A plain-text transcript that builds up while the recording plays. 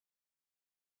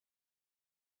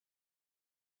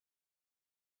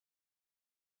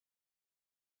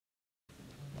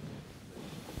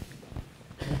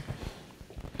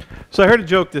So I heard a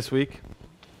joke this week,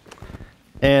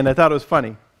 and I thought it was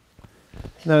funny.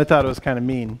 And then I thought it was kind of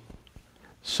mean.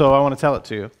 So I want to tell it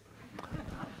to you.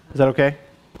 Is that okay?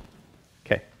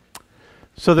 Okay.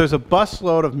 So there's a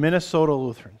busload of Minnesota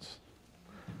Lutherans,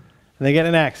 and they get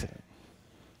in an accident.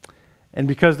 And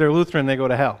because they're Lutheran, they go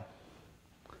to hell.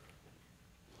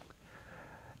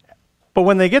 But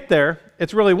when they get there,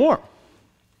 it's really warm.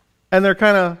 And they're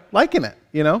kind of liking it,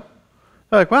 you know?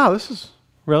 They're like, wow, this is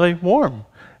really warm.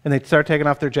 And they start taking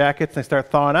off their jackets, and they start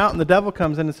thawing out, and the devil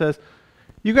comes in and says,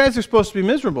 you guys are supposed to be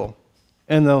miserable.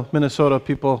 And the Minnesota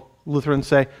people, Lutherans,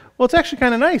 say, well, it's actually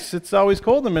kind of nice. It's always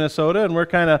cold in Minnesota, and we're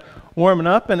kind of warming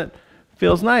up, and it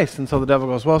feels nice. And so the devil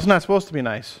goes, well, it's not supposed to be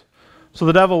nice. So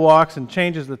the devil walks and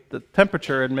changes the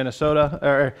temperature in Minnesota,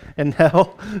 or in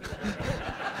hell.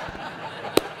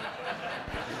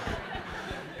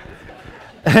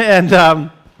 And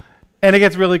it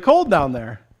gets really cold down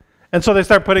there. And so they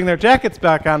start putting their jackets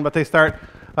back on, but they start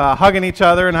hugging each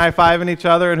other and high-fiving each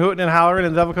other and hooting and hollering,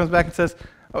 and the devil comes back and says,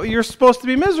 oh, you're supposed to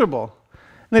be miserable.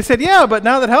 And they said, yeah, but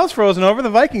now that hell's frozen over, the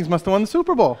Vikings must have won the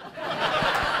Super Bowl.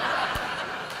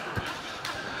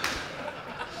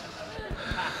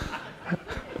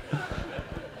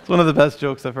 It's one of the best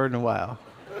jokes I've heard in a while.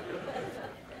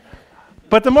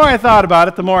 But the more I thought about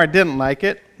it, the more I didn't like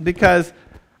it, because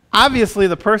obviously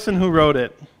the person who wrote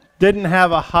it didn't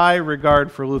have a high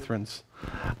regard for Lutherans,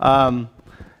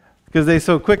 because they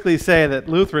so quickly say that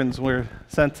Lutherans were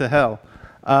sent to hell.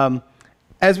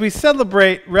 As we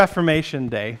celebrate Reformation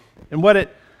Day, and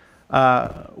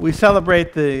we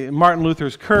celebrate Martin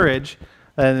Luther's courage,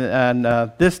 and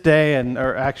this day,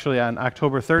 or actually on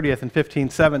October 30th in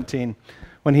 1517,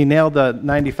 when he nailed the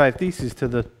 95 Theses to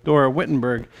the door of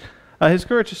Wittenberg, his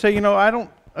courage to say, you know, I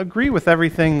don't agree with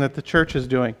everything that the church is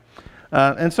doing.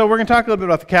 And so we're going to talk a little bit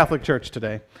about the Catholic Church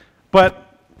today.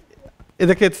 But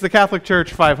it's the Catholic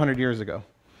Church 500 years ago,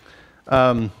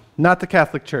 not the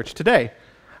Catholic Church today.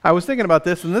 I was thinking about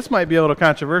this, and this might be a little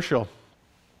controversial.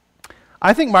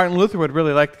 I think Martin Luther would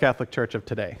really like the Catholic Church of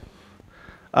today.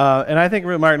 And I think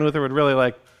Martin Luther would really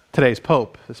like today's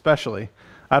Pope, especially.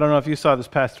 I don't know if you saw this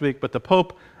past week, but the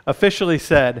Pope officially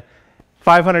said,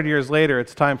 500 years later,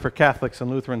 it's time for Catholics and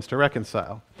Lutherans to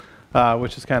reconcile.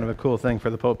 Which is kind of a cool thing for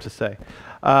the Pope to say.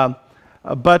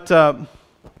 But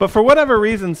for whatever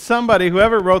reason,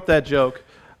 whoever wrote that joke,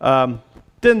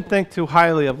 didn't think too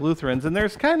highly of Lutherans. And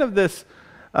there's kind of this,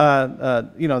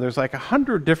 there's like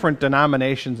 100 different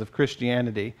denominations of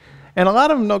Christianity. And a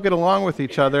lot of them don't get along with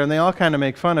each other, and they all kind of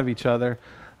make fun of each other.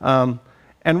 And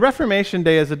Reformation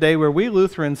Day is a day where we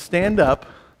Lutherans stand up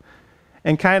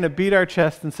and kind of beat our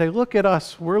chest and say, look at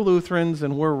us, we're Lutherans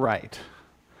and we're right.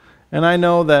 And I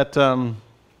know that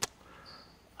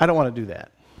I don't want to do that.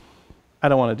 I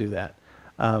don't want to do that.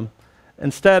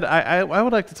 Instead, I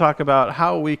would like to talk about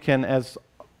how we can, as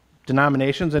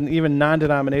denominations and even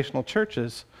non-denominational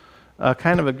churches,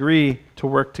 kind of agree to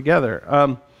work together.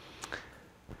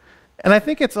 And I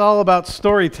think it's all about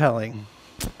storytelling.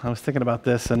 I was thinking about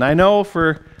this, and I know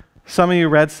for some of you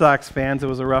Red Sox fans, it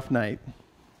was a rough night.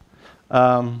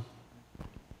 Any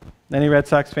Red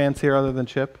Sox fans here other than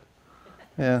Chip?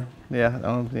 Yeah.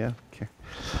 Okay.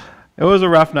 It was a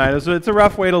rough night. It's a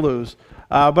rough way to lose.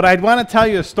 But I'd want to tell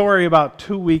you a story about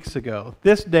 2 weeks ago.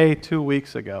 This day 2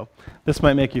 weeks ago. This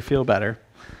might make you feel better.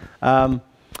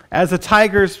 As a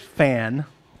Tigers fan,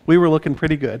 we were looking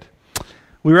pretty good.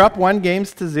 We were up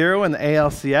 1-0 in the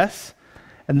ALCS,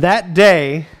 and that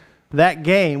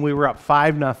game, we were up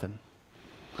 5-0.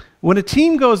 When a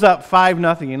team goes up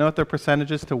 5-0, you know what their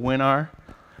percentages to win are?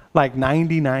 Like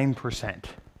 99%.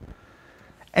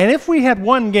 And if we had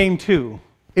won Game 2,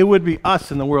 it would be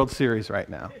us in the World Series right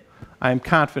now. I am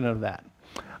confident of that.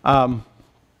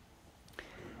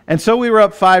 And so we were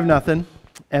up 5-0,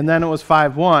 and then it was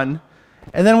 5-1.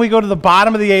 And then we go to the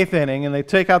bottom of the 8th inning, and they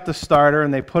take out the starter,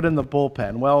 and they put in the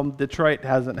bullpen. Well, Detroit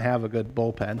doesn't have a good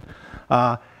bullpen.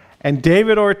 And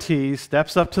David Ortiz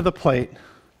steps up to the plate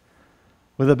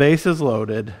with the bases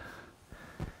loaded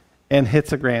and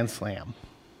hits a grand slam.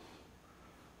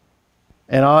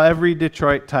 And every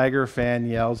Detroit Tiger fan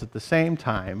yells at the same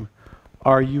time,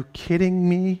 are you kidding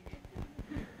me?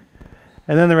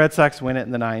 And then the Red Sox win it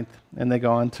in the 9th, and they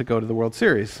go on to go to the World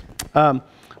Series.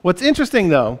 What's interesting,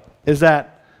 though, is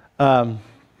that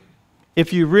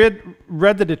if you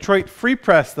read the Detroit Free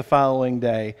Press the following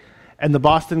day and the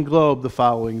Boston Globe the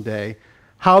following day,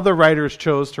 how the writers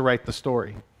chose to write the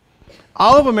story.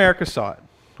 All of America saw it.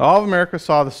 All of America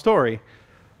saw the story,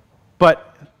 but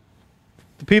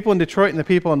the people in Detroit and the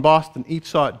people in Boston each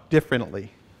saw it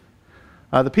differently.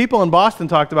 The people in Boston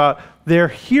talked about their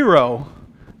hero,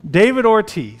 David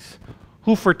Ortiz,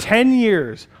 who for 10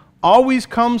 years always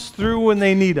comes through when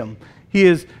they need him.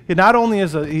 He not only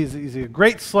is he's a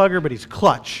great slugger, but he's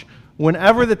clutch.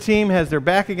 Whenever the team has their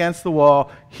back against the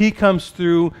wall, he comes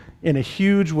through in a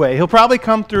huge way. He'll probably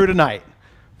come through tonight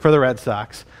for the Red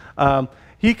Sox.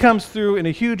 He comes through in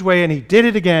a huge way, and he did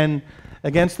it again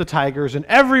against the Tigers. And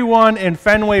everyone in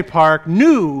Fenway Park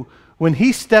knew when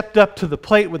he stepped up to the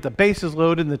plate with the bases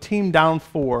loaded and the team down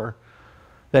 4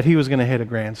 that he was going to hit a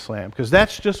grand slam, because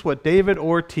that's just what David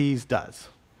Ortiz does.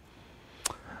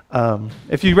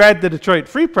 If you read the Detroit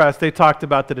Free Press, they talked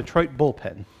about the Detroit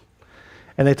bullpen.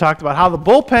 And they talked about how the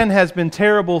bullpen has been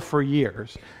terrible for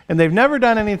years, and they've never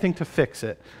done anything to fix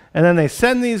it. And then they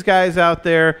send these guys out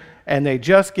there, and they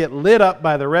just get lit up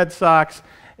by the Red Sox,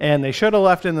 and they should have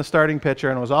left in the starting pitcher,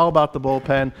 and it was all about the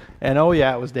bullpen. And oh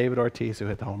yeah, it was David Ortiz who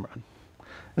hit the home run.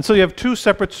 And so you have 2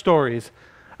 separate stories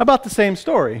about the same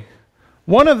story.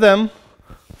 One of them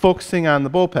focusing on the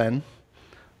bullpen,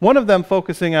 one of them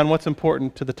focusing on what's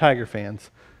important to the Tiger fans,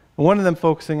 and one of them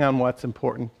focusing on what's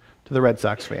important to the Red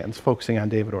Sox fans, focusing on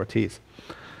David Ortiz.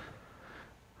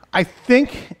 I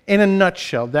think, in a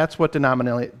nutshell, that's what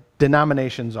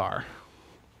denominations are.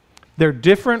 They're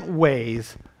different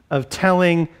ways of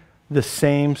telling the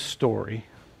same story.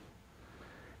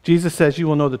 Jesus says, you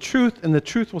will know the truth, and the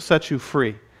truth will set you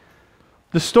free.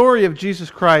 The story of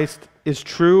Jesus Christ is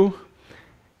true,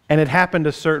 and it happened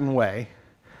a certain way.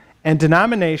 And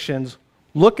denominations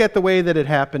look at the way that it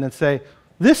happened and say,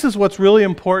 this is what's really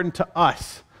important to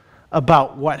us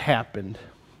about what happened.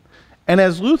 And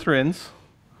as Lutherans,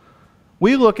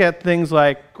 we look at things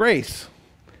like grace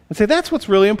and say, that's what's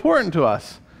really important to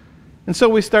us. And so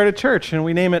we start a church and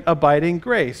we name it Abiding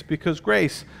Grace, because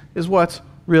grace is what's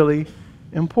really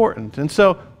important. And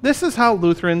so this is how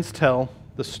Lutherans tell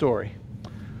the story.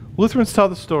 Lutherans tell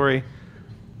the story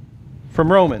from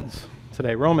Romans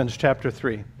today, Romans chapter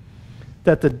 3,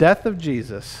 that the death of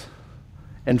Jesus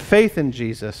and faith in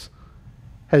Jesus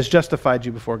has justified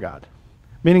you before God.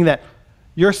 Meaning that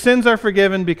your sins are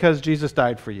forgiven because Jesus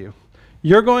died for you.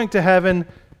 You're going to heaven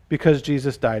because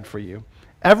Jesus died for you.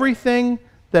 Everything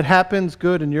that happens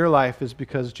good in your life is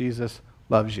because Jesus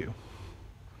loves you.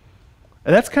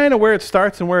 And that's kind of where it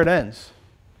starts and where it ends.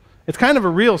 It's kind of a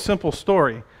real simple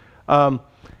story,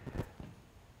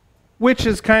 which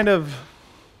is kind of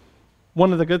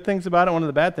one of the good things about it, one of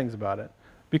the bad things about it.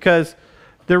 Because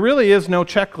there really is no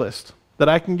checklist that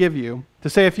I can give you to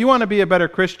say, if you want to be a better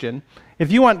Christian,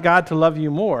 if you want God to love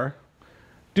you more,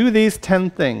 do these 10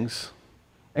 things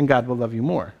and God will love you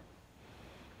more.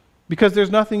 Because there's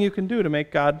nothing you can do to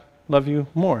make God love you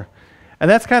more. And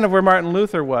that's kind of where Martin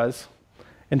Luther was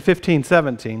in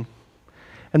 1517.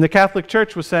 And the Catholic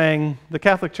Church was doing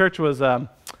a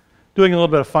little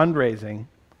bit of fundraising.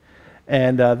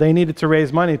 And they needed to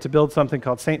raise money to build something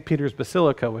called St. Peter's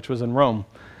Basilica, which was in Rome.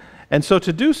 And so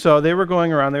to do so, they were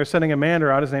going around, they were sending a man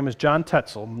out, his name is John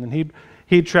Tetzel, and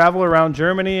he'd travel around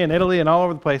Germany and Italy and all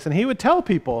over the place, and he would tell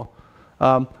people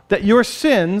that your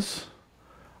sins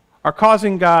are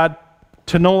causing God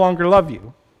to no longer love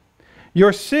you.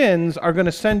 Your sins are going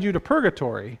to send you to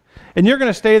purgatory, and you're going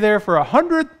to stay there for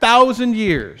 100,000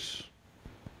 years.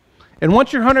 And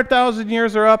once your 100,000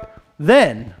 years are up,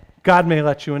 then God may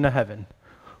let you into heaven.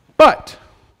 But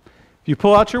if you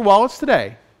pull out your wallets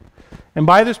today and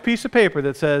buy this piece of paper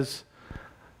that says,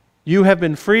 you have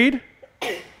been freed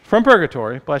from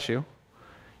purgatory, bless you,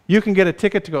 you can get a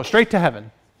ticket to go straight to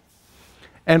heaven.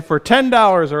 And for $10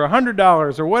 or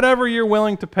 $100 or whatever you're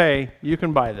willing to pay, you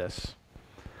can buy this.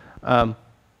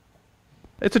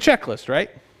 It's a checklist, right?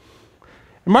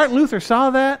 And Martin Luther saw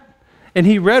that, and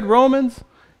he read Romans,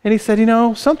 and he said,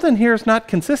 something here is not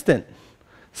consistent.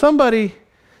 Somebody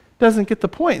doesn't get the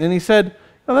point. And he said,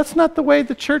 no, that's not the way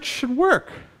the church should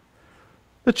work.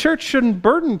 The church shouldn't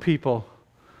burden people.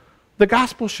 The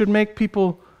gospel should make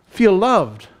people feel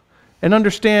loved and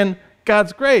understand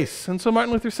God's grace. And so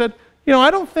Martin Luther said, I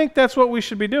don't think that's what we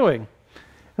should be doing.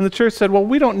 And the church said, well,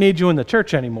 we don't need you in the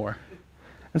church anymore.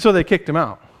 And so they kicked him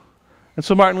out. And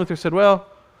so Martin Luther said, well,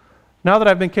 now that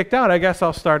I've been kicked out, I guess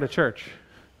I'll start a church.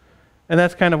 And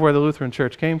that's kind of where the Lutheran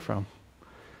Church came from.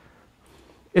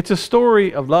 It's a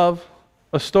story of love,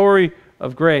 a story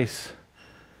of grace.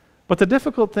 But the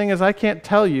difficult thing is I can't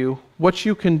tell you what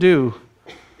you can do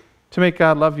to make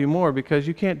God love you more, because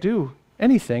you can't do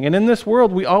anything. And in this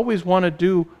world, we always want to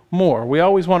do more. We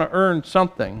always want to earn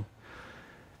something.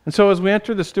 And so as we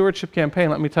enter the stewardship campaign,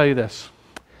 let me tell you this.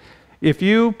 If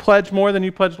you pledge more than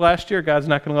you pledged last year, God's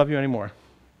not going to love you anymore.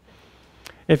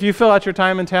 If you fill out your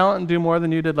time and talent and do more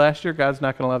than you did last year, God's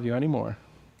not going to love you anymore.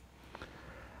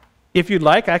 If you'd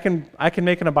like, I can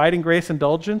make an abiding grace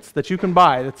indulgence that you can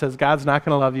buy that says God's not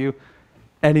going to love you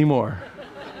anymore.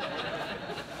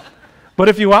 But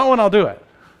if you want one, I'll do it.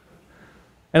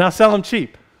 And I'll sell them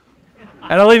cheap.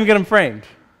 And I'll even get them framed.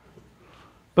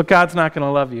 But God's not going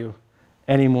to love you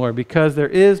anymore because there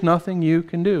is nothing you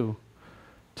can do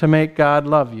to make God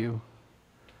love you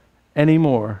any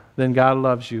more than God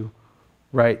loves you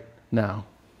right now.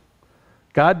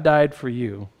 God died for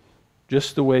you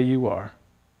just the way you are,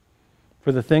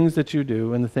 for the things that you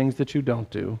do and the things that you don't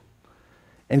do.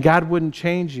 And God wouldn't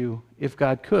change you if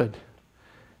God could,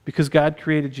 because God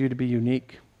created you to be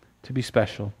unique, to be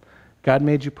special. God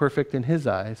made you perfect in His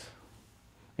eyes,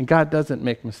 and God doesn't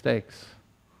make mistakes.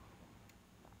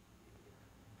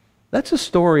 That's a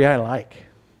story I like.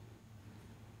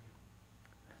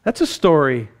 That's a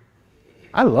story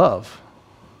I love.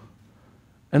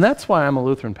 And that's why I'm a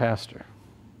Lutheran pastor.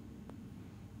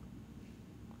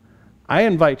 I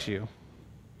invite you,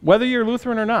 whether you're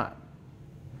Lutheran or not,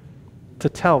 to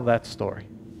tell that story.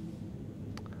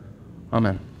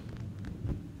 Amen.